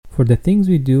For the things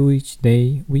we do each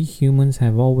day, we humans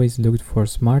have always looked for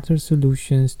smarter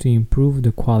solutions to improve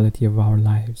the quality of our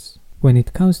lives. When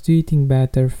it comes to eating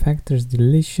better, Factor's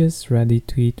delicious,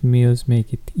 ready-to-eat meals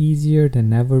make it easier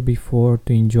than ever before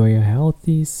to enjoy a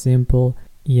healthy, simple,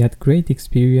 yet great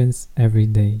experience every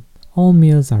day. All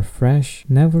meals are fresh,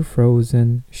 never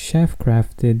frozen,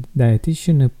 chef-crafted,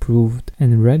 dietitian approved,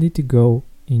 and ready to go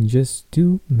in just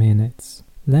 2 minutes.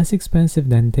 Less expensive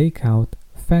than takeout,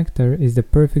 Factor is the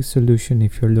perfect solution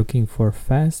if you're looking for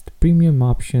fast, premium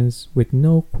options with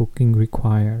no cooking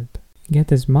required.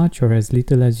 Get as much or as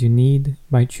little as you need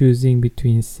by choosing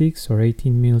between 6 or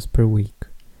 18 meals per week.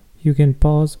 You can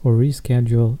pause or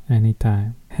reschedule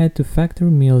anytime. Head to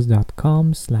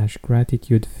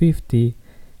factormeals.com/gratitude50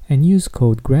 and use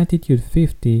code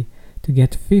gratitude50 to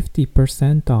get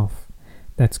 50% off.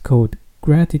 That's code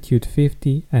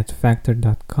gratitude50 at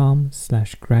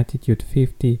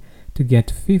factor.com/gratitude50 to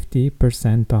get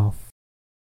 50% off.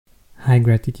 Hi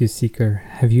Gratitude Seeker,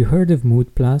 have you heard of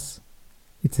Mood Plus?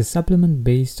 It's a supplement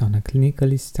based on a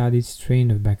clinically studied strain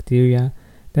of bacteria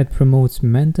that promotes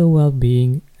mental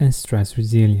well-being and stress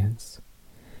resilience.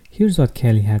 Here's what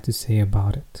Kelly had to say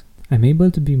about it. I'm able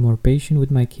to be more patient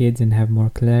with my kids and have more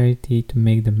clarity to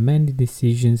make the many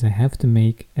decisions I have to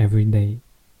make every day.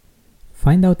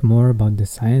 Find out more about the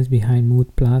science behind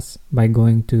Mood Plus by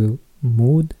going to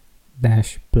mood-plus.com.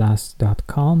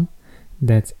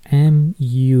 That's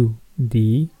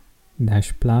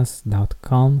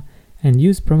MUD-plus.com and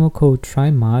use promo code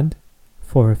TRYMOD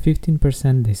for a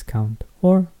 15% discount,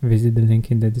 or visit the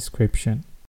link in the description.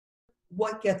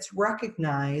 What gets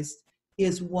recognized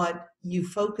is what you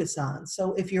focus on.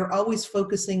 So if you're always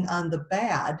focusing on the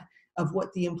bad of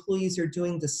what the employees are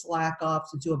doing to slack off,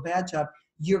 to do a bad job,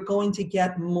 you're going to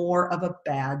get more of a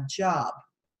bad job.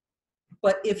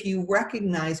 But if you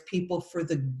recognize people for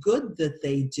the good that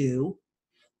they do,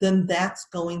 then that's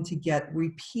going to get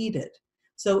repeated.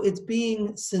 So it's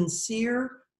being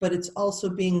sincere, but it's also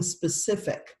being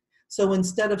specific. So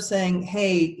instead of saying,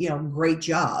 hey, great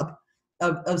job,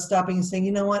 of stopping and saying,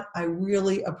 you know what, I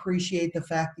really appreciate the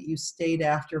fact that you stayed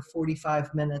after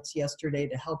 45 minutes yesterday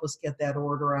to help us get that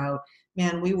order out.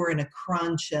 Man, we were in a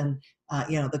crunch and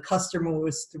the customer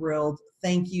was thrilled.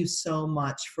 Thank you so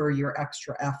much for your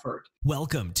extra effort.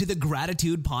 Welcome to the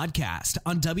Gratitude Podcast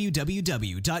on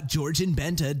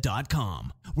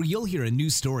www.georgianbenta.com, where you'll hear a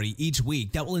new story each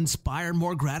week that will inspire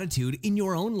more gratitude in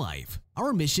your own life.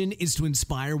 Our mission is to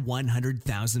inspire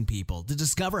 100,000 people to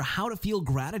discover how to feel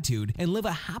gratitude and live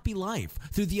a happy life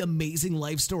through the amazing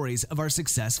life stories of our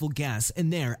successful guests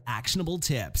and their actionable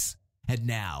tips. And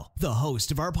now, the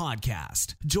host of our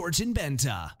podcast, Georgian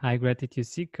Benta. Hi, Gratitude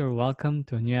Seeker. Welcome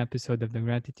to a new episode of the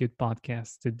Gratitude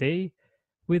Podcast. Today,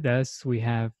 with us, we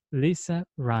have Lisa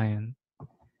Ryan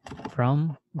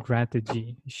from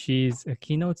Grategy. She's a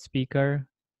keynote speaker,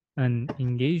 an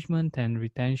engagement and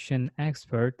retention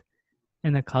expert,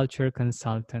 and a culture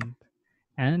consultant.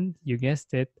 And you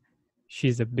guessed it,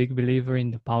 she's a big believer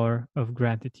in the power of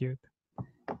gratitude.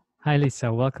 Hi,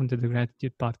 Lisa. Welcome to the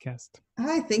Gratitude Podcast.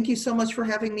 Hi, thank you so much for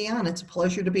having me on. It's a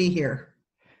pleasure to be here.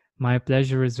 My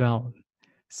pleasure as well.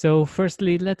 So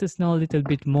firstly, let us know a little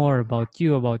bit more about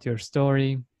you, about your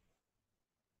story.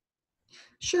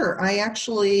 Sure. I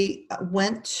actually it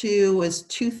was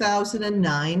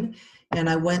 2009, and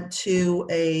I went to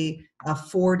a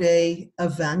 4-day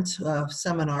event,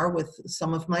 seminar with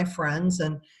some of my friends.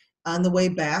 And on the way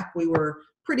back, we were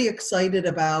pretty excited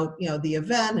about, the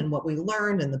event and what we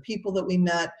learned and the people that we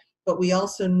met. But we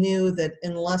also knew that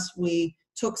unless we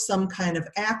took some kind of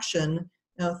action,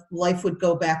 life would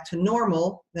go back to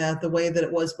normal, the way that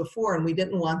it was before. And we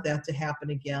didn't want that to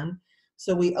happen again.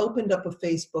 So we opened up a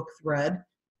Facebook thread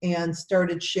and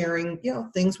started sharing,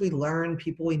 things we learned,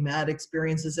 people we met,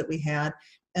 experiences that we had.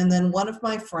 And then one of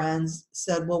my friends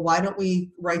said, well, why don't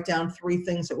we write down 3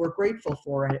 things that we're grateful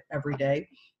for every day?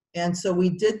 And so we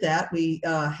did that. We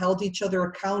held each other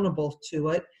accountable to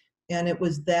it. And it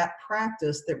was that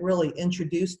practice that really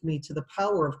introduced me to the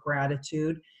power of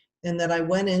gratitude, and that I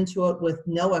went into it with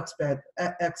no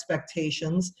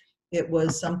expectations. It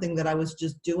was something that I was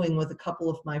just doing with a couple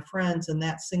of my friends, and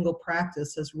that single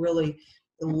practice has really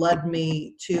led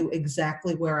me to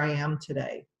exactly where I am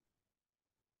today.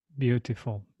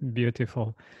 Beautiful,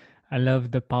 beautiful. I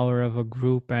love the power of a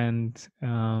group and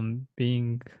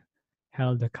being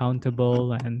held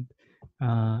accountable, and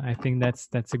I think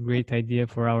that's a great idea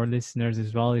for our listeners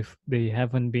as well. If they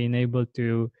haven't been able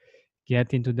to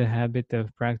get into the habit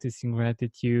of practicing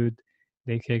gratitude,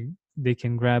 they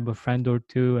can grab a friend or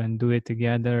two and do it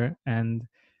together, and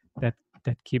that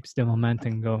keeps the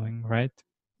momentum going, right?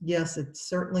 Yes, it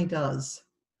certainly does.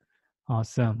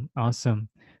 Awesome, awesome.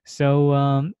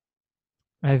 So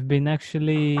I've been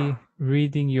actually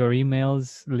reading your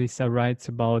emails. Lisa writes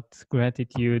about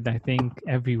gratitude, I think,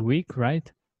 every week, right?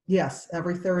 Yes,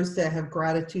 every Thursday I have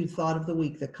gratitude thought of the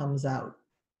week that comes out.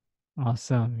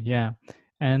 Awesome, yeah.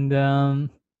 And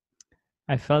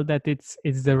I felt that it's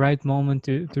the right moment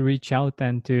to reach out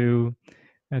and to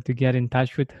get in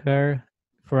touch with her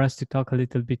for us to talk a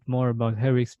little bit more about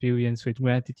her experience with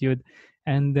gratitude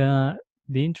and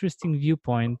the interesting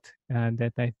viewpoint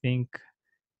that I think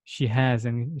she has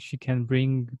and she can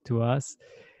bring to us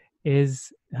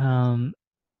is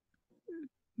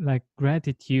like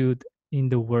gratitude in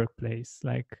the workplace,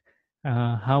 like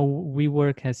how we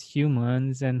work as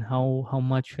humans and how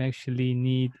much we actually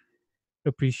need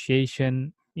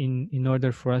appreciation in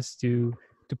order for us to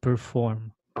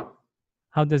perform.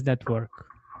 How does that work?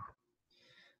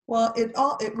 Well,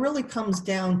 it really comes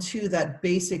down to that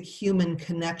basic human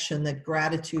connection that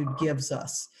gratitude gives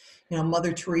us. You know,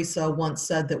 Mother Teresa once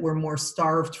said that we're more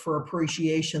starved for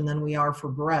appreciation than we are for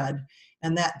bread,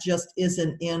 and that just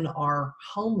isn't in our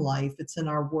home life, it's in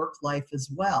our work life as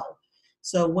well.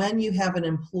 So when you have an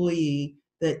employee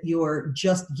that you're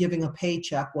just giving a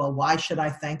paycheck, well, why should I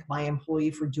thank my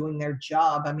employee for doing their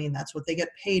job? I mean, that's what they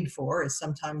get paid for, is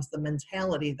sometimes the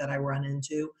mentality that I run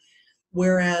into.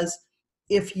 Whereas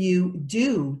if you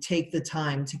do take the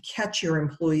time to catch your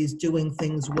employees doing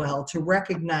things well, to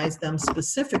recognize them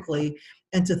specifically,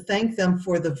 and to thank them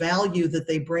for the value that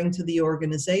they bring to the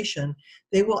organization,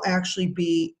 they will actually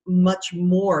be much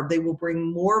more, they will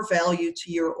bring more value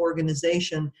to your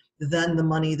organization than the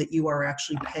money that you are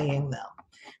actually paying them.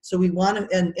 So we want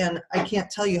to, and I can't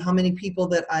tell you how many people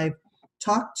that I've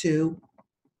talked to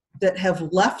that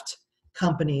have left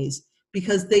companies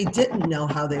because they didn't know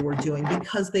how they were doing,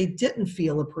 because they didn't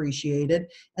feel appreciated,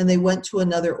 and they went to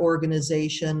another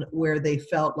organization where they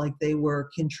felt like they were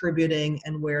contributing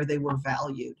and where they were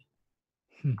valued.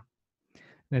 Hmm.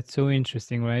 That's so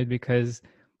interesting, right? Because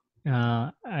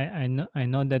I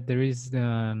know that there is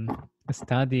a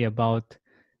study about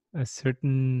a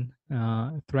certain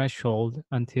threshold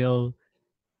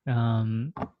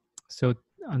um, so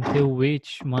until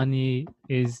which money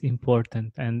is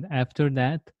important, and after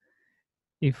that,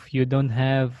 if you don't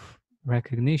have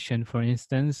recognition, for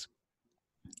instance,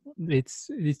 it's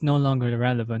no longer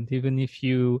relevant. Even if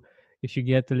you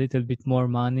get a little bit more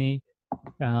money,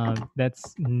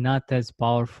 that's not as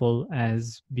powerful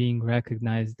as being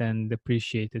recognized and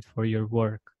appreciated for your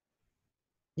work.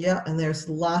 Yeah, and there's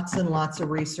lots and lots of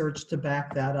research to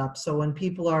back that up. So when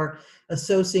people are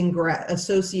associating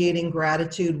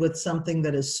gratitude with something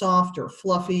that is soft or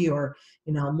fluffy, or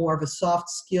more of a soft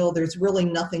skill, there's really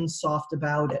nothing soft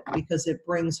about it, because it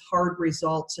brings hard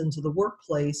results into the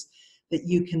workplace that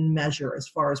you can measure as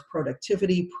far as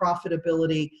productivity,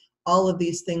 profitability, all of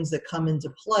these things that come into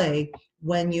play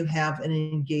when you have an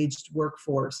engaged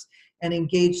workforce. And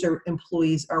engaged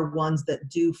employees are ones that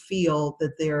do feel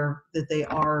that they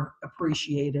are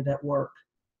appreciated at work.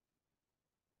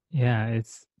 Yeah,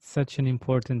 it's such an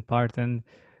important part, and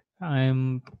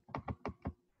I'm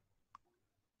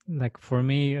like, for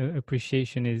me,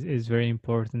 appreciation is very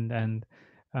important, and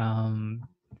um,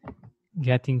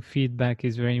 getting feedback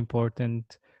is very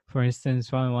important. For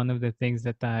instance, one of the things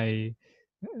that I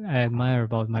admire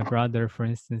about my brother, for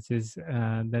instance, is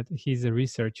that he's a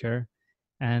researcher,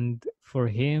 and for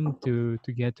him to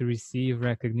get to receive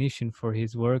recognition for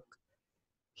his work,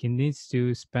 he needs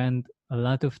to spend a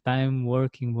lot of time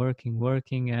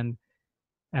working, and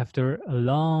after a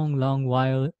long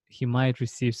while, he might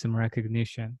receive some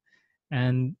recognition.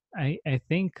 And I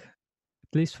think,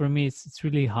 at least for me, it's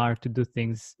really hard to do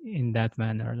things in that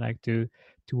manner, like to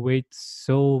wait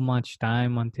so much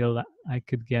time until I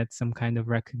could get some kind of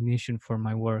recognition for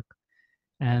my work.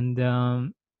 And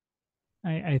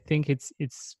I think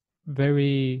it's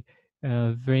very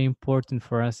very important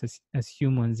for us as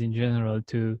humans in general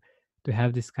to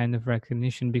have this kind of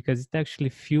recognition, because it actually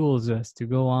fuels us to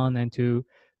go on and to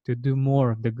do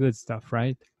more of the good stuff,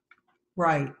 right?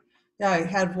 Right. Yeah, I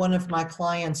had one of my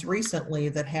clients recently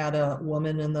that had a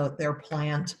woman in their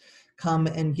plant come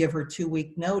and give her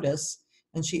 2-week notice.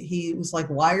 And he was like,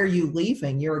 "Why are you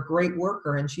leaving? You're a great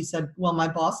worker." And she said, "Well, my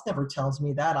boss never tells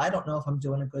me that. I don't know if I'm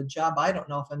doing a good job. I don't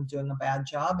know if I'm doing a bad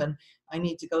job. And I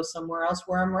need to go somewhere else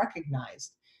where I'm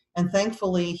recognized." And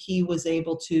thankfully, he was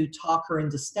able to talk her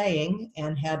into staying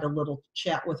and had a little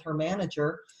chat with her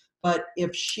manager. But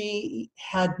if they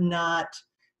had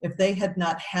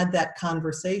not had that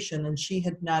conversation, and she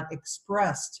had not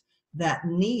expressed that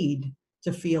need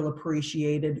to feel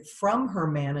appreciated from her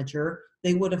manager,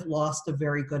 they would have lost a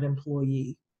very good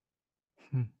employee.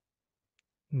 Hmm.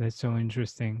 That's so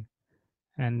interesting.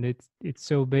 and it's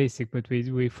so basic, but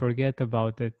we forget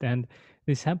about it. And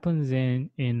this happens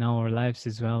in our lives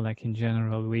as well. Like in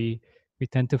general, we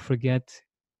tend to forget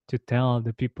to tell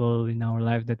the people in our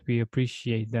life that we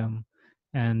appreciate them,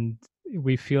 and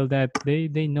we feel that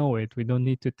they know it. We don't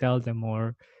need to tell them,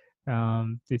 or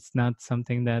it's not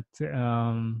something that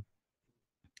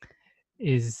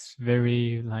is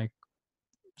very like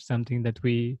something that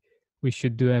we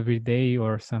should do every day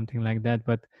or something like that.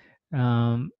 But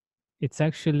um, it's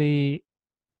actually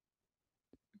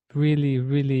really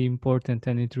really important,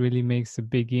 and it really makes a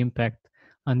big impact,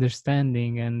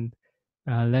 understanding and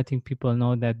letting people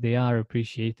know that they are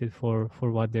appreciated for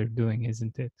what they're doing,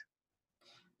 isn't it?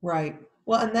 Right.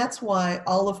 Well, and that's why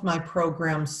all of my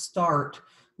programs start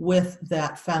with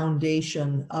that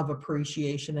foundation of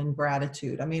appreciation and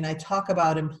gratitude. I mean, I talk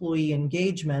about employee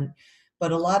engagement,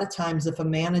 but a lot of times if a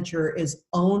manager is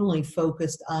only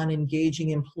focused on engaging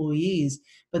employees,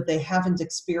 but they haven't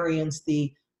experienced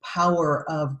the power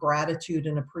of gratitude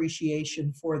and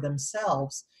appreciation for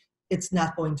themselves, it's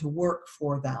not going to work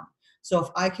for them. So if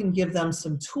I can give them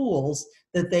some tools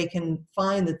that they can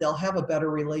find that they'll have a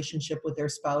better relationship with their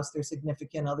spouse, their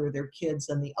significant other, their kids,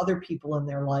 and the other people in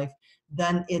their life,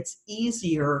 then it's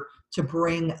easier to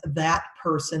bring that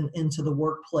person into the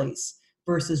workplace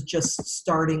versus just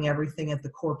starting everything at the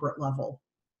corporate level.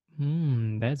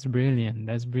 That's brilliant.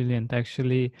 That's brilliant.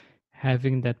 Actually,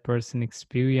 having that person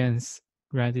experience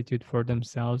gratitude for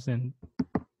themselves and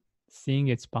seeing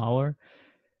its power,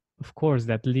 of course,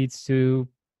 that leads to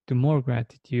more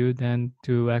gratitude and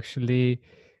to actually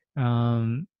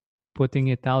um, putting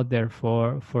it out there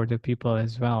for the people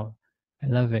as well. I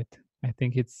love it. I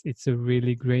think it's a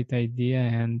really great idea,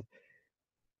 and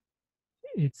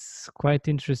it's quite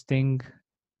interesting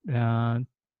uh,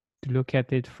 to look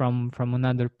at it from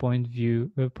another point of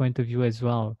view as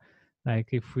well.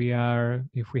 Like if we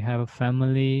have a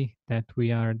family that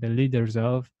we are the leaders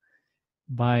of,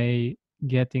 by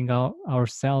getting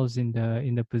ourselves in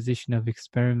the position of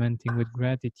experimenting with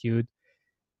gratitude,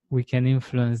 we can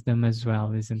influence them as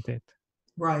well, isn't it?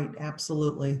 Right,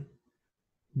 absolutely.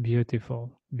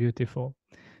 Beautiful, beautiful.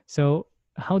 So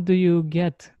how do you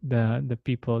get the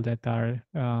people that are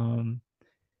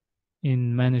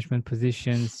in management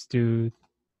positions to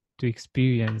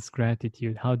experience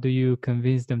gratitude? How do you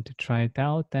convince them to try it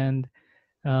out, and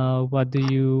what do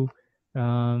you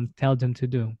tell them to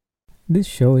do? This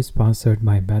show is sponsored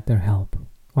by BetterHelp.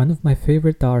 One of my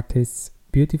favorite artists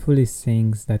beautifully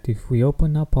sings that if we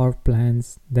open up our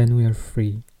plans, then we are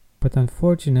free. But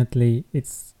unfortunately,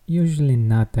 it's usually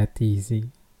not that easy,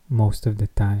 most of the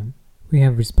time. We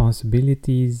have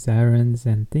responsibilities, errands,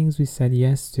 and things we said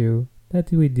yes to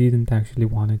that we didn't actually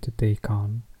want to take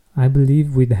on. I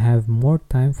believe we'd have more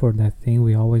time for that thing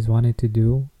we always wanted to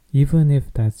do, even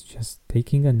if that's just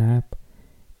taking a nap,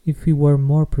 if we were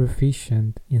more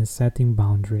proficient in setting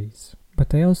boundaries.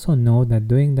 But I also know that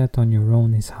doing that on your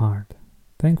own is hard.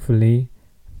 Thankfully,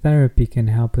 therapy can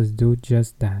help us do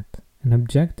just that. An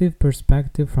objective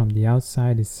perspective from the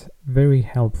outside is very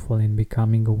helpful in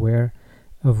becoming aware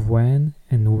of when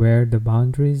and where the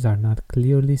boundaries are not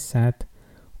clearly set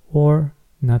or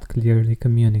not clearly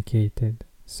communicated.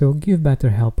 So give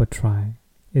BetterHelp a try.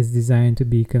 It's designed to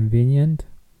be convenient,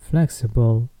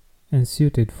 flexible, and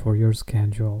suited for your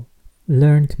schedule.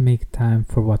 Learn to make time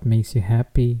for what makes you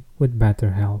happy with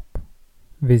BetterHelp.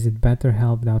 Visit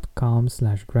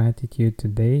betterhelp.com/gratitude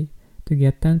today to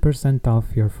get 10%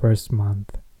 off your first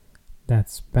month.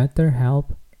 That's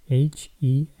BetterHelp,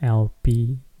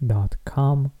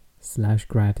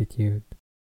 HELP.com/gratitude.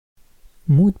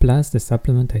 Mood Plus, the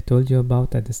supplement I told you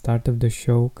about at the start of the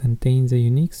show, contains a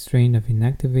unique strain of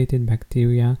inactivated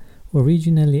bacteria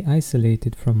originally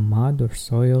isolated from mud or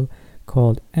soil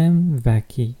called M.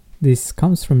 vaccae. This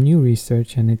comes from new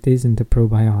research and it isn't a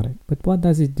probiotic. But what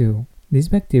does it do? This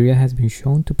bacteria has been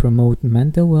shown to promote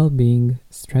mental well-being,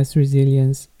 stress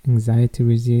resilience, anxiety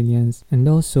resilience, and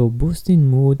also boosting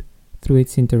mood through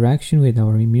its interaction with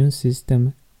our immune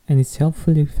system and its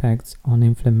helpful effects on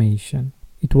inflammation.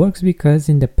 It works because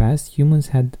in the past humans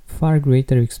had far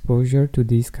greater exposure to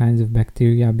these kinds of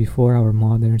bacteria before our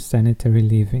modern sanitary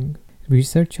living.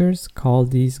 Researchers call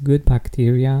these good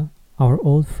bacteria our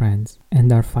old friends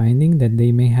and are finding that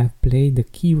they may have played a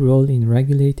key role in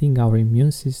regulating our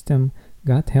immune system,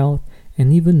 gut health,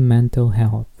 and even mental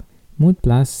health. Mood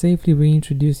Plus safely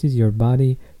reintroduces your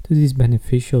body to these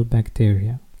beneficial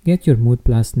bacteria. Get your Mood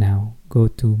Plus now. Go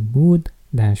to mood-plus.com.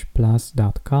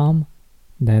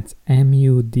 That's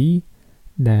MUD-PLUS.com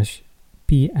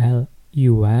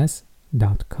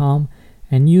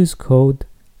and use code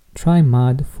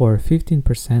TRYMUD for a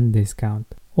 15%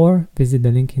 discount. or visit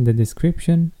the link in the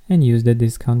description and use the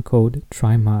discount code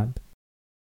TRYMOD.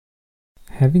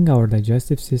 Having our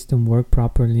digestive system work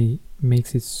properly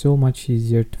makes it so much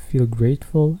easier to feel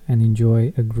grateful and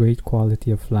enjoy a great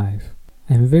quality of life.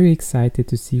 I'm very excited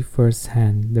to see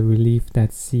firsthand the relief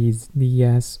that Seed's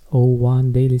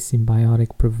DS-01 Daily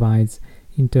Symbiotic provides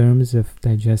in terms of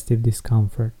digestive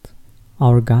discomfort.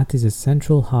 Our gut is a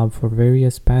central hub for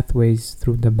various pathways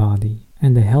through the body,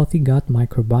 and a healthy gut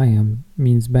microbiome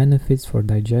means benefits for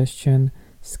digestion,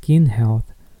 skin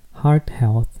health, heart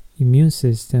health, immune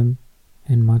system,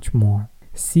 and much more.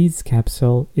 Seed's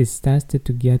capsule is tested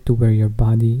to get to where your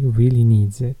body really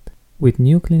needs it. With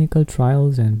new clinical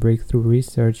trials and breakthrough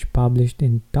research published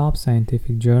in top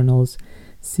scientific journals,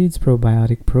 Seed's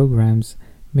probiotic programs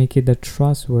make it a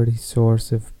trustworthy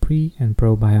source of pre- and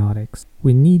probiotics.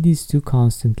 We need these two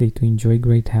constantly to enjoy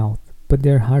great health, but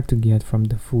they're hard to get from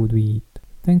the food we eat.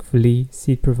 Thankfully,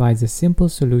 Seed provides a simple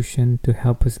solution to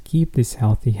help us keep this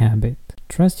healthy habit.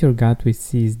 Trust your gut with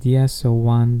Seed's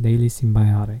DS-01 Daily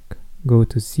Symbiotic. Go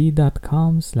to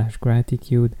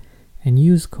seed.com/gratitude and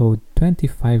use code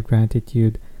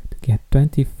 25gratitude to get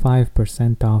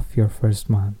 25% off your first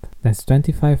month. That's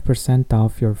 25%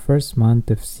 off your first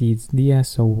month of Seed's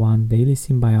DS-01 Daily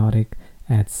Symbiotic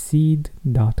at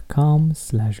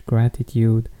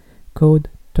seed.com/gratitude, code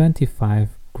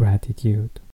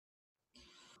 25gratitude.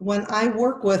 When I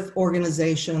work with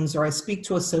organizations or I speak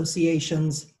to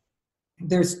associations,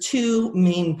 there's two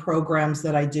main programs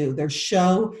that I do. There's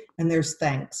show and there's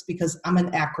thanks, because I'm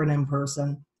an acronym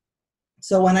person.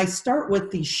 So when I start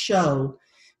with the show,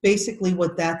 basically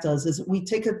what that does is we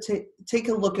take a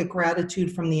look at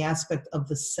gratitude from the aspect of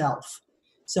the self.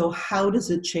 So how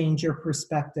does it change your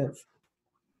perspective?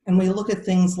 And we look at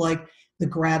things like the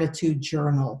gratitude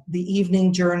journal, the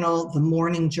evening journal, the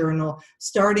morning journal,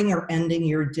 starting or ending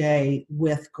your day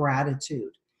with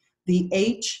gratitude. The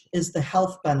H is the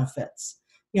health benefits.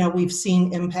 We've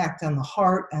seen impact on the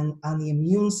heart and on the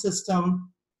immune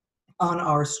system, on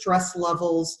our stress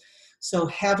levels. So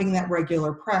having that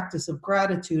regular practice of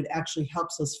gratitude actually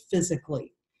helps us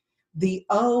physically. The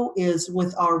O is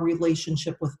with our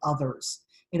relationship with others.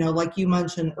 Like you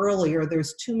mentioned earlier,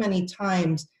 there's too many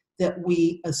times that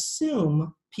we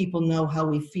assume people know how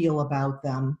we feel about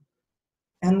them.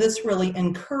 And this really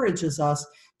encourages us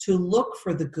to look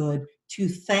for the good, to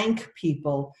thank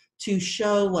people, to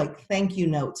show like thank you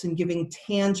notes and giving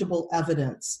tangible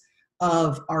evidence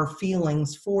of our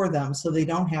feelings for them so they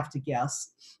don't have to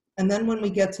guess. And then when we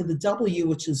get to the W,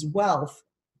 which is wealth,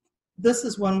 this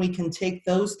is when we can take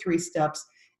those 3 steps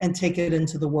and take it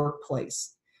into the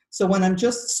workplace. So when I'm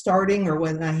just starting or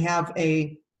when I have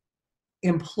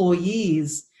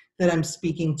employees that I'm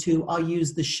speaking to, I'll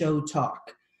use the show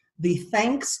talk. The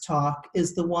thanks talk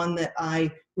is the one that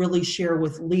I really share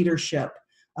with leadership,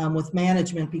 with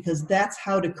management, because that's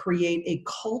how to create a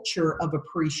culture of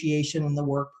appreciation in the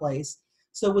workplace.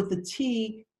 So with the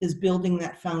T is building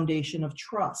that foundation of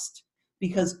trust,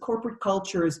 because corporate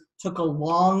cultures took a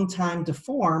long time to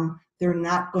form. They're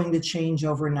not going to change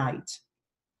overnight.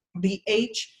 The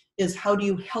H is how do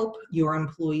you help your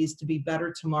employees to be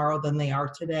better tomorrow than they are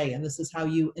today? And this is how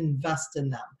you invest in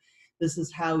them. This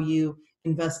is how you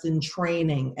invest in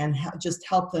training and just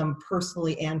help them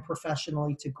personally and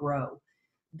professionally to grow.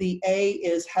 The A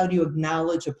is how do you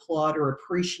acknowledge, applaud, or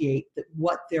appreciate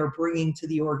what they're bringing to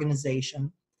the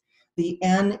organization. The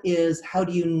N is how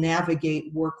do you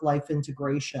navigate work-life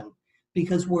integration?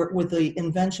 Because with the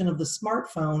invention of the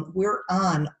smartphone, we're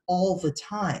on all the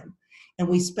time. And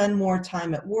we spend more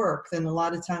time at work than a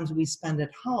lot of times we spend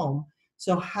at home.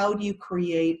 So how do you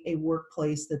create a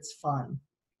workplace that's fun?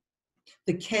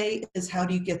 The K is how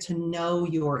do you get to know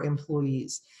your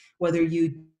employees? Whether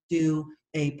you do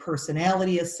a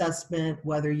personality assessment,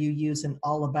 whether you use an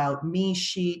all about me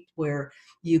sheet where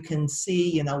you can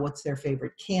see, what's their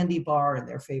favorite candy bar and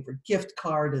their favorite gift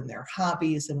card and their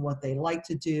hobbies and what they like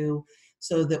to do,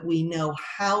 so that we know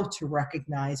how to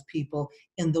recognize people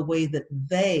in the way that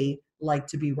they like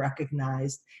to be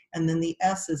recognized. And then the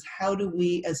S is how do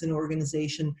we as an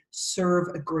organization serve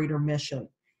a greater mission?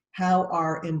 How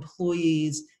are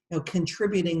employees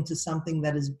contributing to something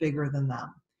that is bigger than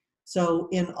them? So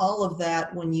in all of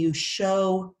that, when you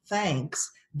show thanks,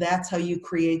 that's how you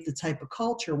create the type of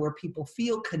culture where people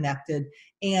feel connected.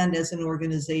 And as an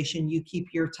organization, you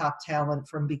keep your top talent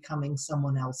from becoming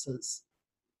someone else's.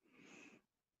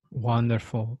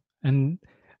 Wonderful. And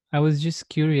I was just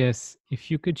curious if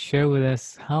you could share with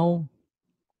us how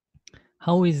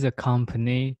is a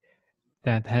company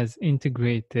that has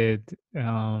integrated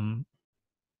a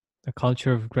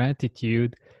culture of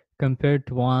gratitude compared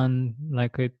to one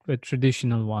like a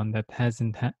traditional one that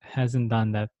hasn't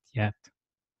done that yet?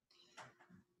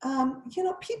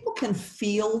 People can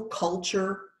feel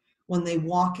culture when they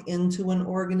walk into an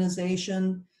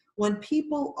organization. When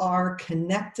people are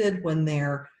connected, when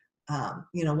they're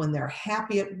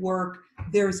happy at work,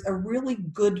 there's a really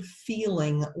good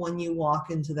feeling when you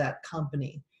walk into that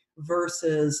company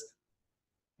versus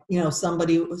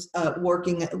somebody was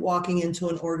walking into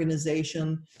an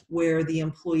organization where the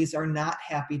employees are not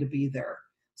happy to be there.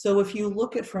 So if you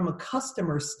look at from a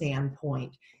customer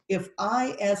standpoint, if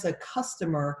I as a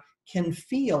customer can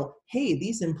feel, hey,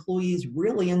 these employees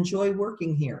really enjoy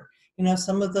working here,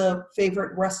 some of the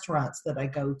favorite restaurants that I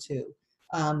go to,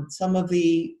 some of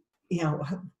the,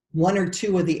 one or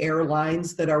two of the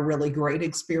airlines that are really great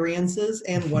experiences,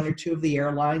 and one or two of the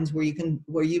airlines where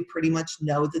you pretty much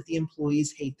know that the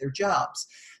employees hate their jobs.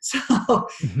 So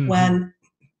when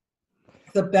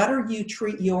the better you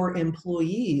treat your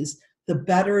employees, the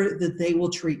better that they will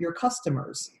treat your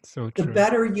customers. So the true.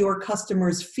 better your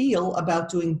customers feel about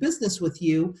doing business with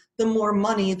you, the more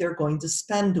money they're going to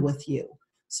spend with you.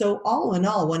 So all in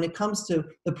all, when it comes to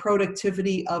the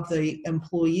productivity of the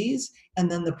employees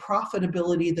and then the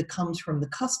profitability that comes from the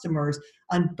customers,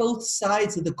 on both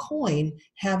sides of the coin,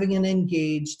 having an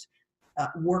engaged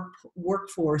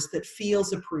workforce that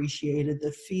feels appreciated,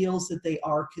 that feels that they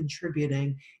are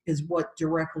contributing, is what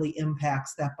directly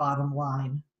impacts that bottom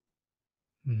line.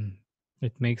 Mm.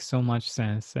 It makes so much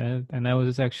sense. And I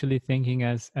was actually thinking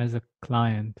as a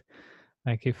client,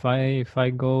 like if I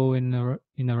go in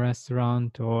a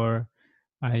restaurant, or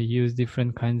I use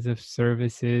different kinds of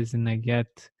services, and I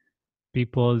get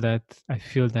people that I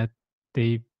feel that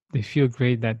they feel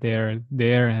great that they're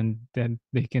there and that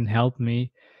they can help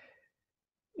me.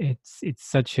 It's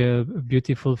such a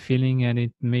beautiful feeling, and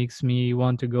it makes me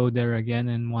want to go there again,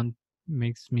 and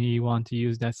makes me want to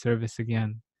use that service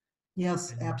again.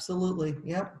 Yes, And, absolutely.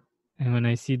 Yep. and when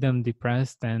I see them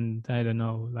depressed and, I don't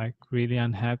know, like really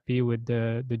unhappy with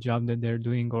the job that they're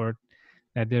doing, or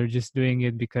that they're just doing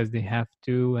it because they have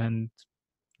to, and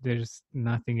there's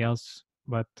nothing else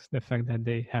but the fact that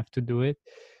they have to do it,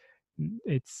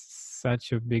 it's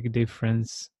such a big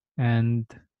difference. And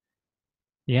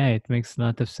yeah, it makes a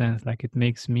lot of sense. Like, it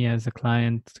makes me as a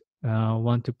client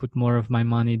want to put more of my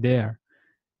money there.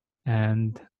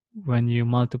 And when you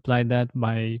multiply that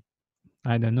by,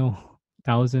 I don't know,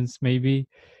 thousands maybe,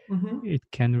 Mm-hmm. it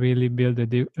can really build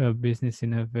a business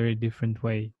in a very different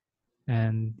way.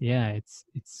 And yeah, it's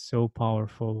so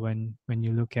powerful when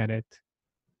you look at it.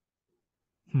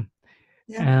 Hmm.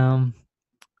 Yeah. Um,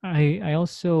 I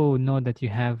also know that you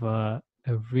have a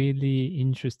really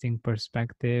interesting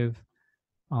perspective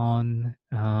on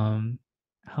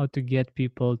how to get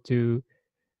people to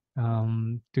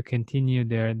continue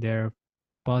their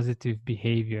positive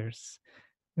behaviors.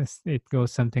 It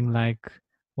goes something like,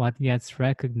 what gets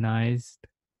recognized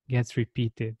gets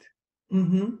repeated.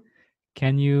 Mm-hmm.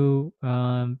 Can you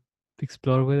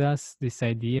explore with us this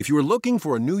idea? If you're looking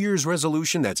for a New Year's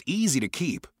resolution that's easy to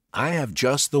keep, I have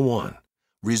just the one.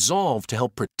 Resolve to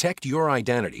help protect your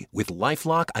identity with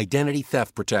LifeLock Identity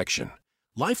Theft Protection.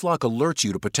 LifeLock alerts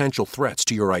you to potential threats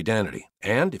to your identity,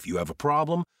 and if you have a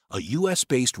problem, a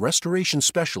U.S.-based restoration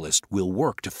specialist will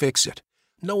work to fix it.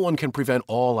 No one can prevent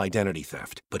all identity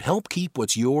theft, but help keep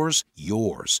what's yours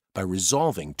by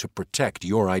resolving to protect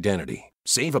your identity.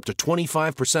 Save up to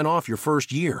 25% off your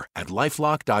first year at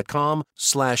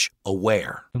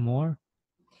LifeLock.com/aware. More?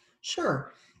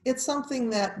 Sure. It's something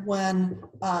that when,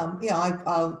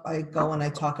 I go and I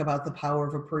talk about the power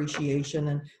of appreciation,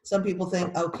 and some people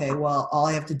think, okay, well, all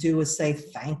I have to do is say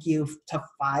thank you to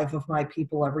 5 of my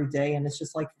people every day. And it's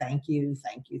just like, thank you,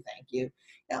 thank you, thank you.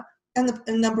 Yeah. And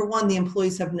number one, the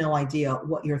employees have no idea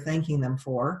what you're thanking them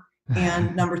for.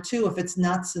 And number two, if it's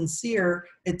not sincere,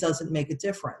 it doesn't make a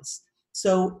difference.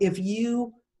 So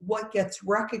what gets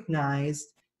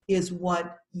recognized is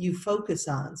what you focus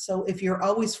on. So if you're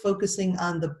always focusing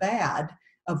on the bad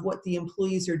of what the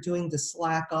employees are doing to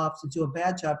slack off, to do a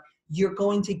bad job, you're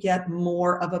going to get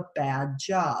more of a bad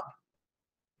job.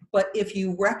 But if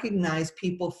you recognize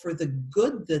people for the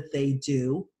good that they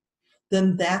do,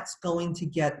 then that's going to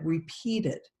get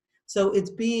repeated. So it's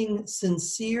being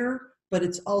sincere, but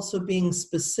it's also being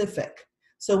specific.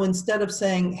 So instead of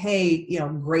saying, hey,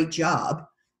 great job,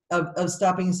 of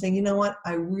stopping and saying, you know what,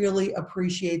 I really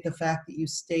appreciate the fact that you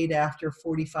stayed after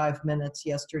 45 minutes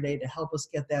yesterday to help us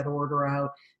get that order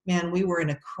out. Man, we were in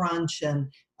a crunch, and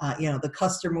the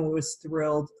customer was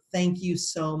thrilled. Thank you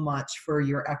so much for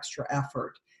your extra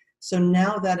effort. So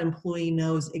now that employee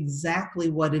knows exactly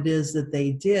what it is that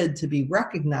they did to be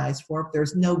recognized for.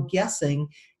 There's no guessing.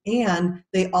 And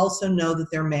they also know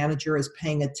that their manager is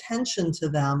paying attention to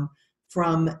them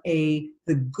from the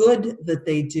good that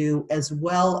they do, as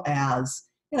well as,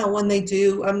 when they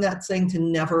do. I'm not saying to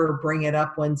never bring it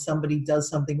up when somebody does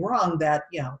something wrong, that,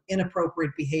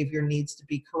 inappropriate behavior needs to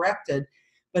be corrected.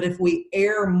 But if we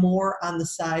err more on the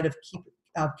side of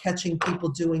catching people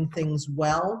doing things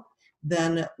well,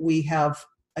 then we have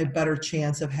a better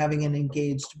chance of having an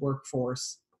engaged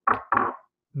workforce.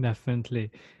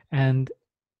 Definitely. And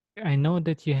I know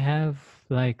that you have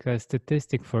like a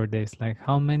statistic for this, like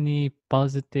how many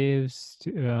positives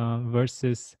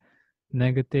versus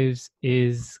negatives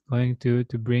is going to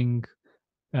bring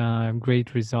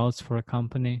great results for a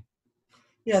company.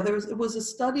 Yeah, it was a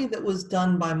study that was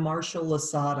done by Marshall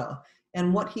Lasada.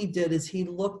 And what he did is he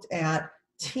looked at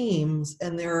teams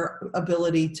and their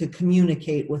ability to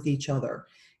communicate with each other.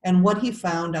 And what he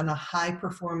found on a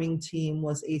high-performing team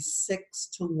was a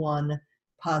 6-to-1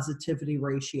 positivity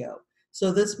ratio.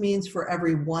 So this means for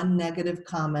every one negative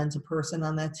comment a person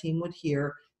on that team would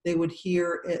hear, they would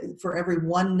hear, for every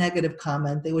one negative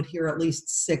comment, they would hear at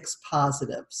least 6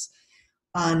 positives.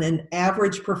 On an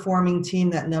average performing team,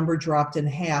 that number dropped in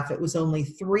half. It was only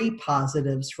 3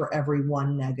 positives for every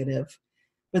 1 negative.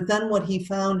 But then what he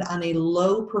found on a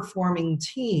low performing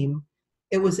team,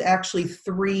 it was actually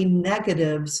 3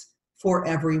 negatives for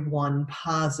every 1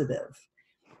 positive.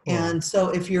 Wow. And so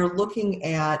if you're looking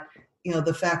at,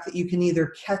 the fact that you can either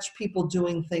catch people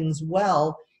doing things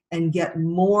well and get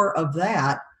more of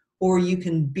that, or you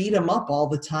can beat them up all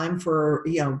the time for,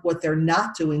 what they're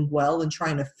not doing well and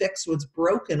trying to fix what's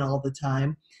broken all the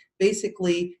time.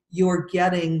 Basically, you're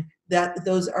getting that.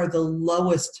 Those are the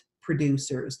lowest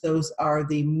producers. Those are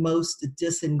the most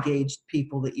disengaged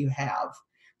people that you have.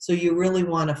 So you really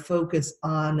want to focus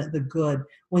on the good.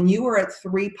 When you are at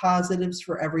 3 positives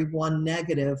for every 1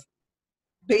 negative,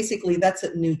 basically that's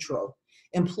at neutral.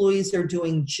 Employees are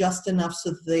doing just enough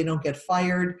so that they don't get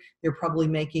fired. They're probably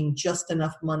making just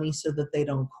enough money so that they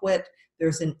don't quit.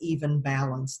 There's an even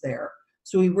balance there.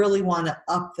 So we really want to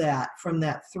up that from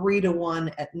that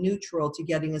 3-to-1 at neutral to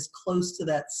getting as close to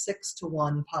that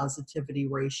 6-to-1 positivity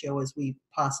ratio as we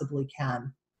possibly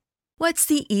can. What's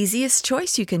the easiest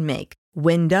choice you can make?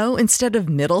 Window instead of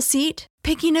middle seat?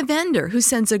 Picking a vendor who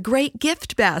sends a great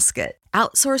gift basket?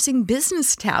 Outsourcing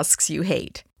business tasks you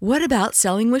hate? What about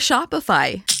selling with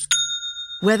Shopify?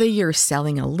 Whether you're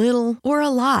selling a little or a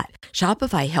lot,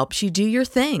 Shopify helps you do your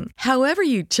thing, however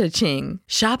you cha-ching.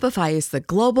 Shopify is the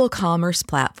global commerce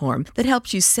platform that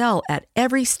helps you sell at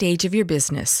every stage of your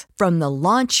business. From the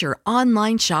launch your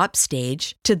online shop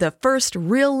stage to the first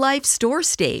real-life store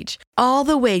stage, all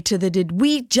the way to the did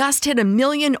we just hit 1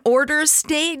 million orders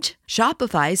stage.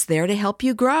 Shopify's there to help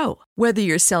you grow. Whether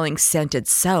you're selling scented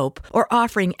soap or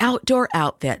offering outdoor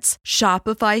outfits,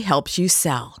 Shopify helps you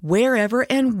sell. Wherever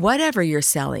and whatever you're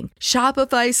selling,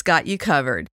 Shopify's got you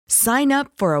covered. Sign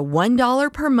up for a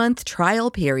 $1 per month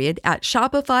trial period at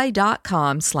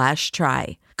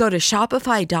shopify.com/try. Go to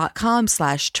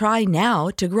shopify.com/try now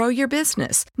to grow your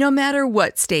business, no matter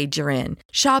what stage you're in.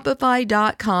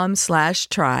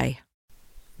 Shopify.com/try.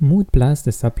 Mood Plus,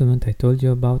 the supplement I told you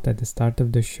about at the start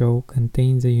of the show,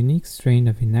 contains a unique strain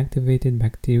of inactivated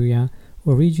bacteria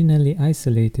originally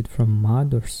isolated from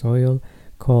mud or soil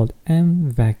called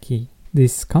M. vaccae.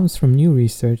 This comes from new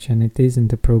research and it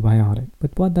isn't a probiotic.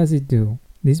 But what does it do?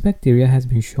 This bacteria has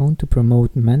been shown to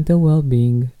promote mental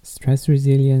well-being, stress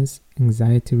resilience,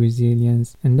 anxiety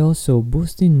resilience, and also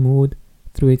boosting mood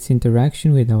through its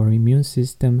interaction with our immune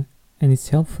system and its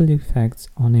helpful effects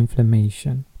on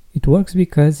inflammation. It works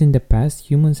because in the past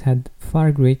humans had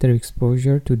far greater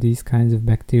exposure to these kinds of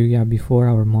bacteria before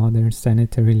our modern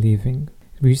sanitary living.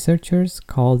 Researchers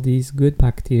call these good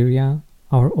bacteria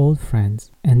our old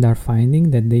friends and are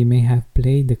finding that they may have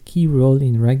played a key role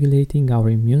in regulating our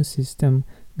immune system,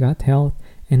 gut health,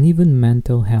 and even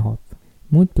mental health.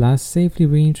 Mood Plus safely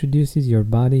reintroduces your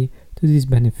body to these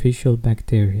beneficial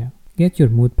bacteria. Get your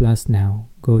Mood Plus now.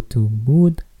 Go to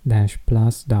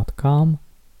mood-plus.com.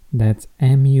 That's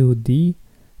MUD-PLUS.com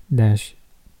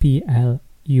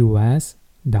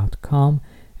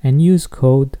and use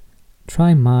code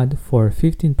TRYMUD for a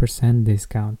 15%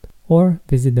 discount, or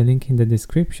visit the link in the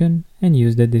description and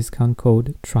use the discount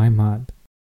code TRYMUD.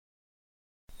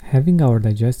 Having our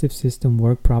digestive system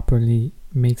work properly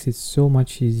makes it so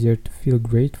much easier to feel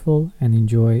grateful and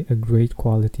enjoy a great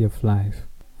quality of life.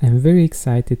 I'm very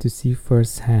excited to see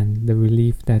firsthand the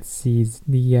relief that Seed's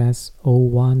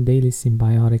DS-01 Daily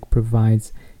Symbiotic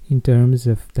provides in terms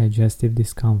of digestive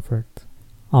discomfort.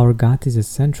 Our gut is a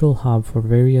central hub for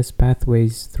various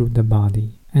pathways through the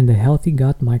body, and a healthy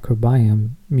gut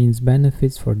microbiome means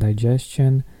benefits for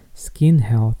digestion, skin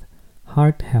health,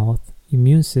 heart health,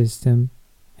 immune system,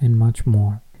 and much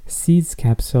more. Seeds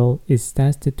capsule is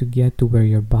tested to get to where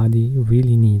your body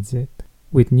really needs it.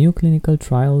 With new clinical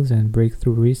trials and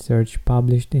breakthrough research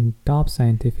published in top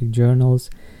scientific journals,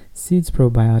 Seeds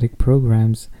probiotic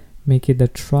programs make it a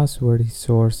trustworthy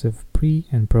source of pre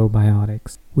and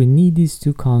probiotics. We need these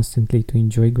two constantly to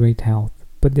enjoy great health,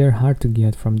 but they're hard to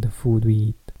get from the food we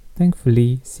eat.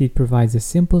 Thankfully, Seed provides a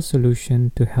simple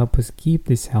solution to help us keep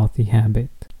this healthy habit.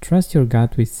 Trust your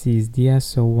gut with Seed's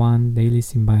DSO1 Daily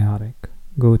Symbiotic.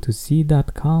 Go to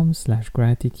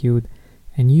seed.com/gratitude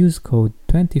and use code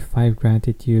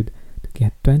 25gratitude to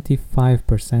get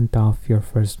 25% off your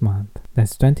first month.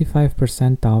 That's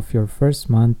 25% off your first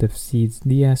month of Seed's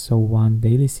DSO1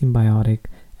 Daily Symbiotic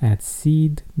at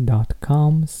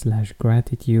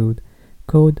seed.com/gratitude,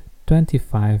 code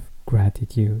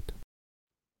 25gratitude.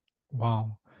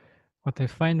 Wow. What I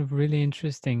find really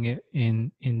interesting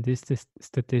in this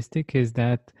statistic is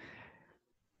that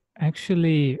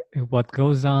actually what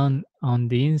goes on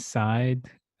the inside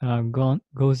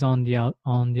goes on the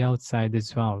outside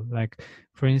as well. Like,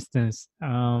 for instance,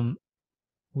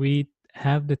 we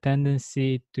have the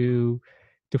tendency to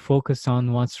focus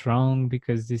on what's wrong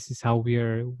because this is how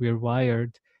we're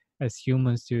wired as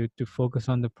humans, to focus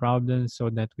on the problems so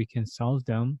that we can solve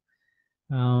them.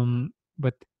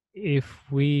 But if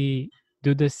we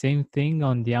do the same thing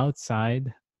on the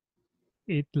outside,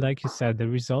 it, like you said, the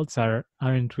results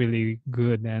aren't really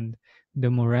good, and the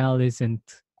morale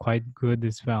isn't quite good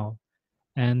as well.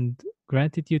 And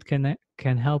gratitude can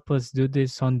help us do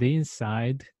this on the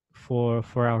inside for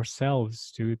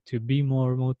ourselves, to be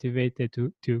more motivated,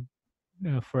 to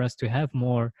for us to have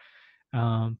more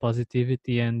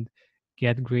positivity and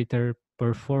get greater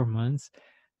performance.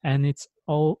 And it's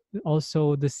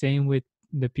also the same with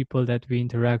the people that we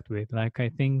interact with. Like, I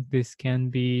think this can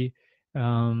be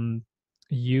um,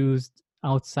 used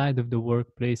outside of the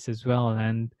workplace as well,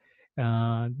 and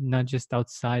not just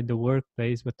outside the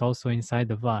workplace, but also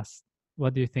inside of us.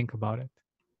 What do you think about it?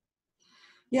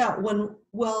 Yeah,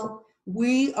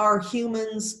 we are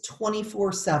humans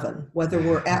 24/7, whether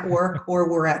we're at work or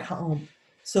we're at home.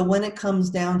 So when it comes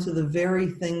down to the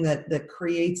very thing that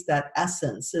creates that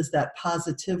essence is that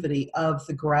positivity of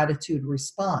the gratitude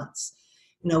response.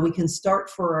 We can start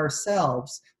for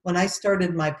ourselves. When I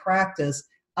started my practice,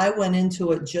 I went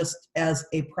into it just as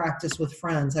a practice with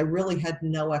friends. I really had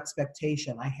no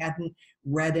expectation. I hadn't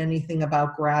read anything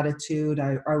about gratitude.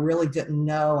 I really didn't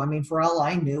know. I mean, for all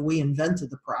I knew, we invented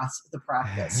the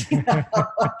practice.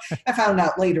 I found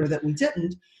out later that we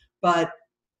didn't, but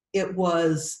it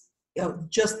was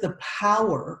just the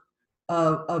power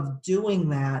of doing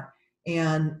that.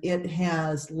 And it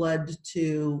has led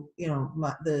to,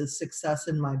 the success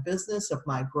in my business, of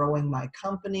my growing my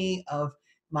company, of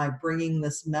my bringing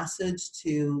this message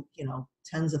to,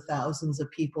 tens of thousands of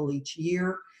people each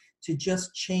year, to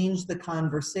just change the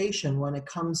conversation when it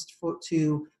comes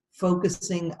to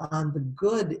focusing on the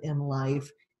good in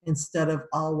life instead of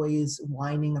always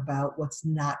whining about what's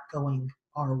not going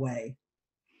our way.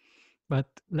 But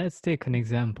let's take an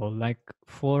example, like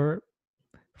for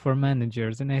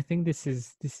managers, and I think this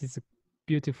is a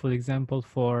beautiful example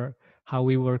for how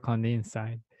we work on the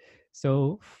inside.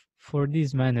 So for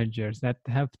these managers that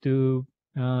have to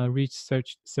reach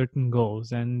certain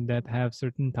goals, and that have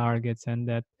certain targets, and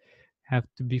that have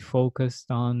to be focused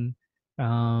on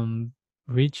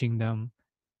reaching them,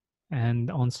 and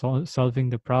on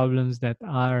solving the problems that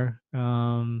are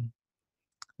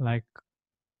like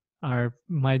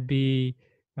might be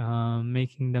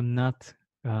making them not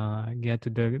get to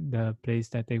the place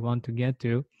that they want to get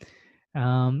to.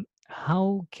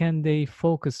 How can they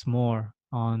focus more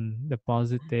on the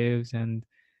positives and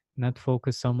not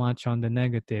focus so much on the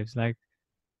negatives? Like,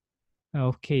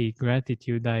 okay,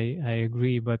 gratitude, I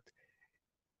agree, but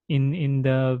in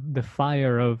the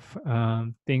fire of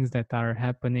things that are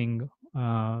happening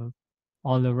all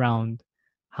around,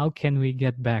 how can we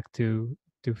get back to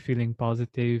feeling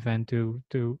positive and to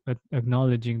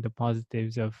acknowledging the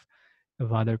positives of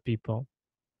other people?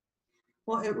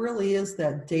 Well, it really is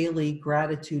that daily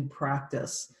gratitude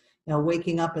practice.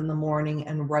 Waking up in the morning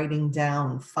and writing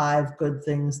down 5 good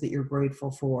things that you're grateful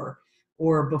for,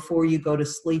 or before you go to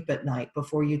sleep at night,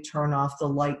 before you turn off the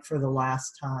light for the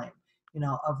last time,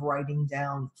 of writing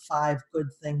down 5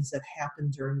 good things that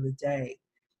happened during the day.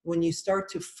 When you start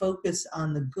to focus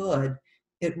on the good,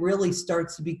 it really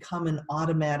starts to become an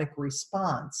automatic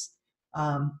response.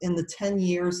 In the 10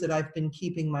 years that I've been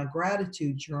keeping my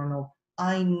gratitude journal,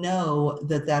 I know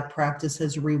that practice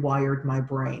has rewired my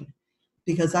brain,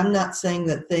 because I'm not saying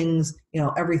that things,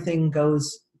 everything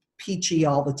goes peachy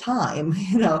all the time.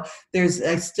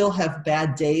 I still have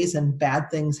bad days and bad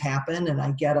things happen and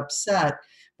I get upset.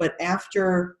 But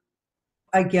after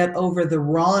I get over the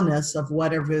rawness of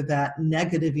whatever that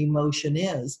negative emotion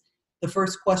is, the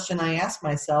first question I ask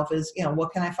myself is,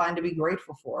 what can I find to be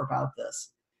grateful for about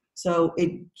this? So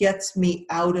it gets me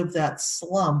out of that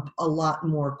slump a lot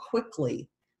more quickly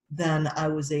than I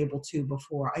was able to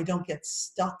before. I don't get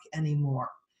stuck anymore.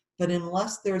 But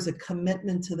unless there's a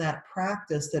commitment to that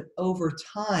practice that over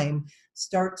time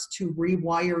starts to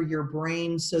rewire your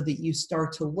brain so that you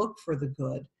start to look for the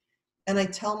good. And I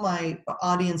tell my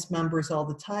audience members all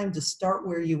the time to start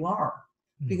where you are.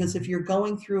 Because if you're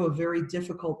going through a very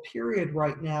difficult period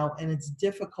right now and it's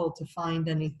difficult to find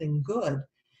anything good,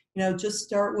 just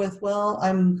start with, well,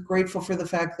 I'm grateful for the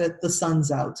fact that the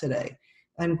sun's out today.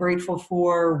 I'm grateful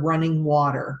for running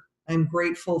water. I'm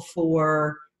grateful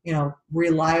for,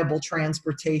 reliable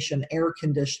transportation, air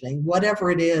conditioning, whatever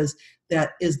it is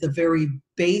that is the very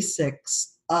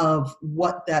basics of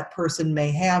what that person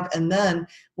may have. And then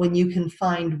when you can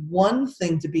find one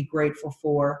thing to be grateful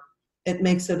for, it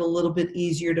makes it a little bit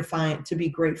easier to be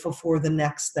grateful for the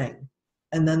next thing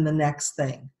and then the next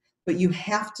thing. But you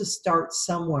have to start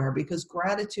somewhere, because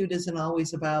gratitude isn't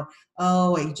always about,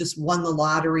 oh, I just won the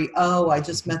lottery. Oh, I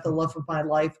just met the love of my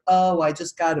life. Oh, I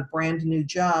just got a brand new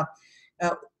job.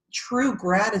 True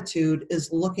gratitude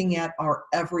is looking at our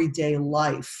everyday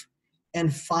life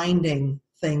and finding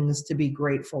things to be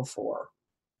grateful for.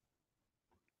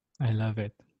 I love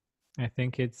it. I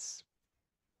think it's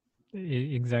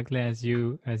exactly as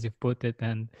you put it,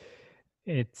 and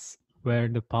it's where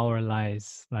the power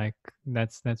lies. Like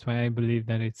that's why I believe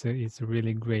that it's a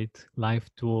really great life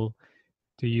tool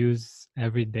to use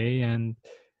every day. And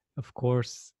of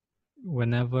course,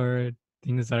 whenever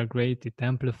things are great, it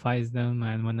amplifies them,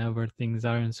 and whenever things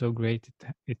aren't so great,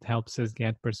 it helps us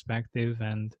get perspective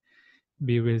and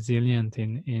be resilient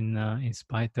in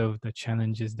spite of the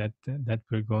challenges that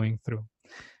we're going through.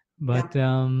 But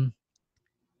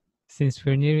since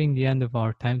we're nearing the end of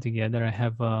our time together, I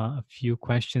have a few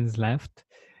questions left.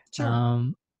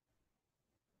 Sure.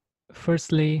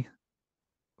 Firstly,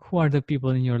 who are the people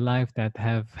in your life that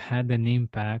have had an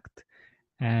impact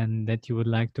and that you would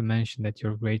like to mention that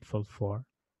you're grateful for?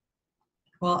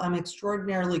 Well, I'm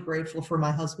extraordinarily grateful for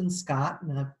my husband, Scott.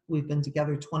 We've been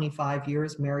together 25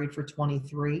 years, married for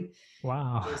 23.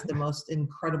 Wow. He's the most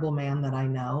incredible man that I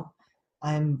know.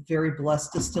 I'm very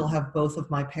blessed to still have both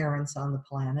of my parents on the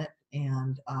planet,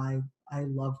 and I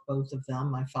love both of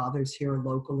them. My father's here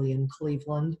locally in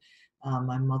Cleveland.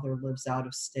 My mother lives out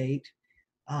of state.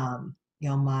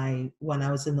 When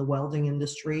I was in the welding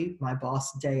industry, my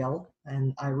boss, Dale,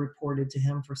 and I reported to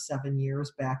him for 7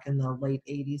 years back in the late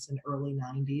 80s and early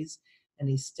 90s, and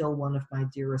he's still one of my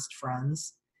dearest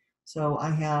friends. So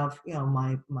I have,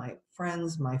 my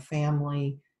friends, my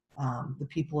family, the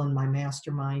people in my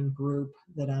mastermind group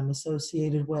that I'm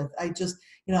associated with. I just,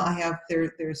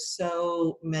 there's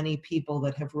so many people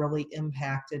that have really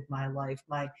impacted my life.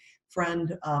 My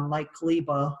friend, Mike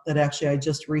Kleba, that actually I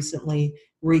just recently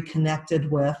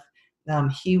reconnected with,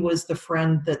 he was the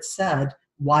friend that said,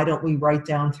 why don't we write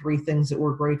down 3 things that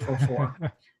we're grateful for?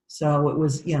 So it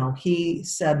was, he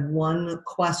said one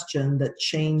question that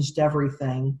changed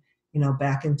everything,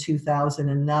 back in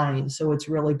 2009. So it's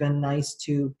really been nice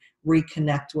to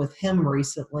reconnect with him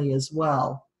recently as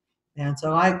well. And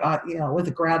so I with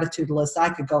a gratitude list, I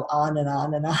could go on and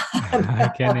on and on. I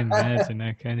can imagine.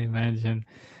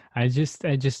 I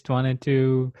just wanted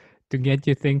to get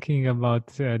you thinking about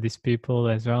these people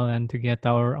as well, and to get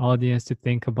our audience to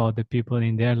think about the people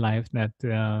in their life that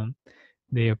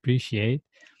they appreciate.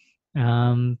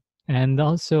 And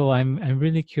also, I'm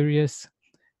really curious.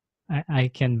 I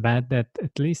can bet that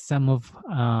at least some of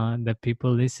the people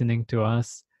listening to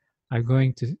us are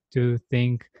going to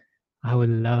think, I would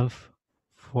love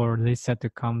for Lisa to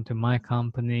come to my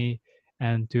company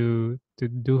and to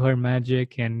do her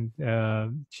magic and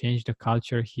change the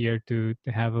culture here to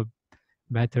have a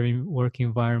better work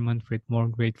environment with more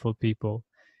grateful people.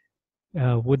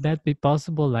 Would that be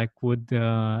possible? Like, would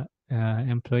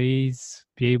employees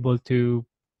be able to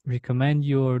recommend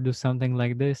you or do something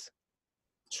like this?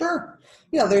 Sure.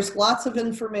 There's lots of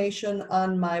information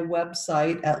on my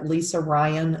website at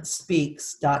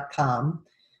lisaryanspeaks.com.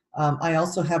 I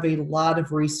also have a lot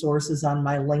of resources on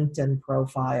my LinkedIn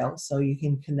profile, so you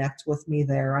can connect with me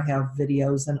there. I have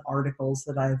videos and articles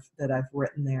that I've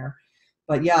written there.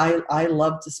 But I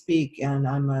love to speak, and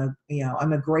I'm a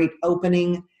great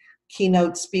opening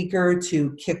keynote speaker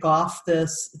to kick off the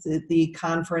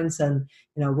conference and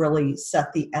really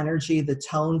set the energy, the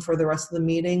tone for the rest of the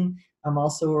meeting. I'm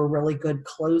also a really good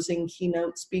closing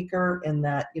keynote speaker in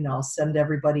that, I'll send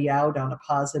everybody out on a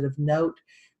positive note,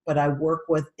 but I work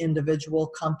with individual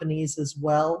companies as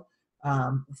well,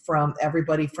 from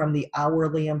everybody from the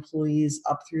hourly employees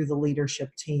up through the leadership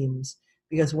teams.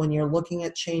 Because when you're looking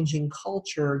at changing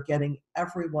culture, getting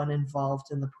everyone involved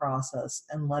in the process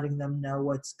and letting them know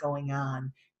what's going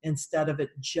on instead of it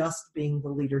just being the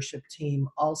leadership team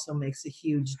also makes a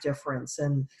huge difference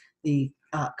in the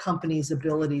company's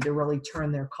ability to really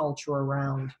turn their culture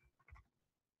around.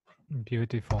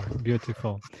 Beautiful,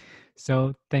 beautiful.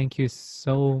 So thank you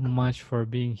so much for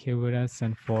being here with us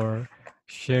and for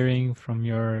sharing from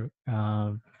your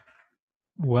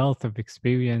wealth of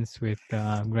experience with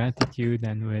gratitude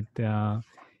and with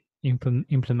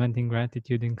implementing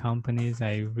gratitude in companies.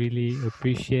 I really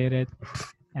appreciate it.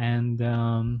 And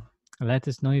let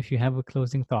us know if you have a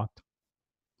closing thought.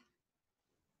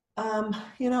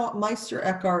 Meister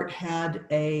Eckhart had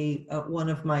one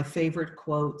of my favorite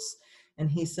quotes,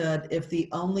 and he said, if the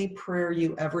only prayer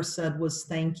you ever said was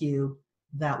thank you,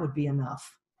 that would be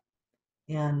enough.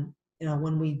 And,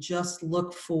 when we just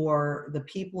look for the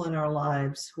people in our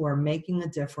lives who are making a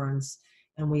difference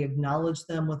and we acknowledge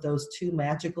them with those two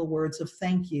magical words of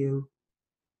thank you,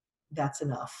 that's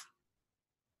enough.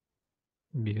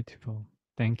 Beautiful.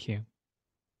 Thank you.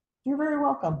 You're very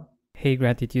welcome. Hey,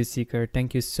 Gratitude Seeker,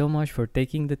 thank you so much for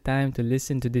taking the time to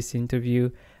listen to this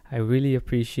interview. I really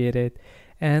appreciate it.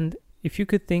 And if you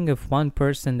could think of one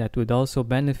person that would also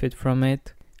benefit from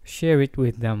it, share it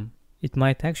with them. It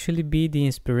might actually be the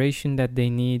inspiration that they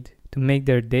need to make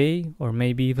their day or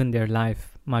maybe even their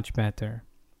life much better.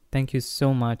 Thank you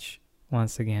so much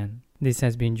once again. This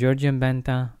has been Georgian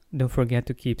Benta. Don't forget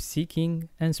to keep seeking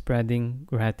and spreading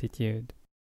gratitude.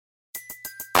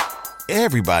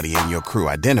 Everybody in your crew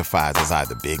identifies as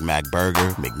either Big Mac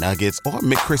Burger, McNuggets, or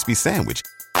McCrispy Sandwich.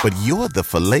 But you're the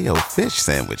Filet-O-Fish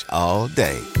Sandwich all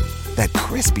day. That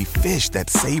crispy fish, that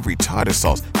savory tartar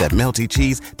sauce, that melty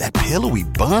cheese, that pillowy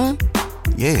bun.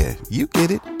 Yeah, you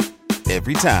get it.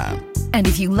 Every time. And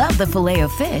if you love the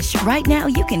Filet-O-Fish, right now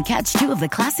you can catch two of the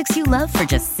classics you love for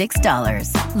just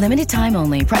 $6. Limited time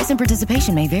only. Price and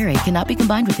participation may vary. Cannot be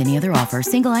combined with any other offer.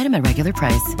 Single item at regular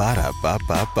price.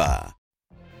 Ba-da-ba-ba-ba.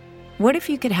 What if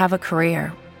you could have a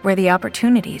career where the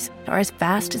opportunities are as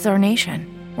vast as our nation,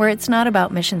 where it's not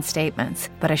about mission statements,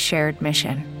 but a shared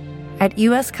mission? At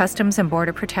U.S. Customs and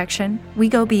Border Protection, we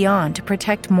go beyond to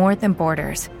protect more than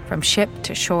borders. From ship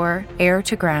to shore, air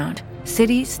to ground,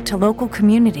 cities to local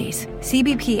communities,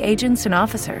 CBP agents and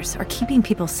officers are keeping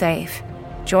people safe.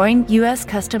 Join U.S.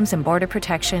 Customs and Border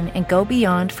Protection and go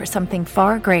beyond for something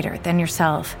far greater than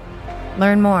yourself.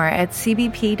 Learn more at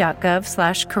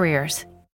cbp.gov/careers.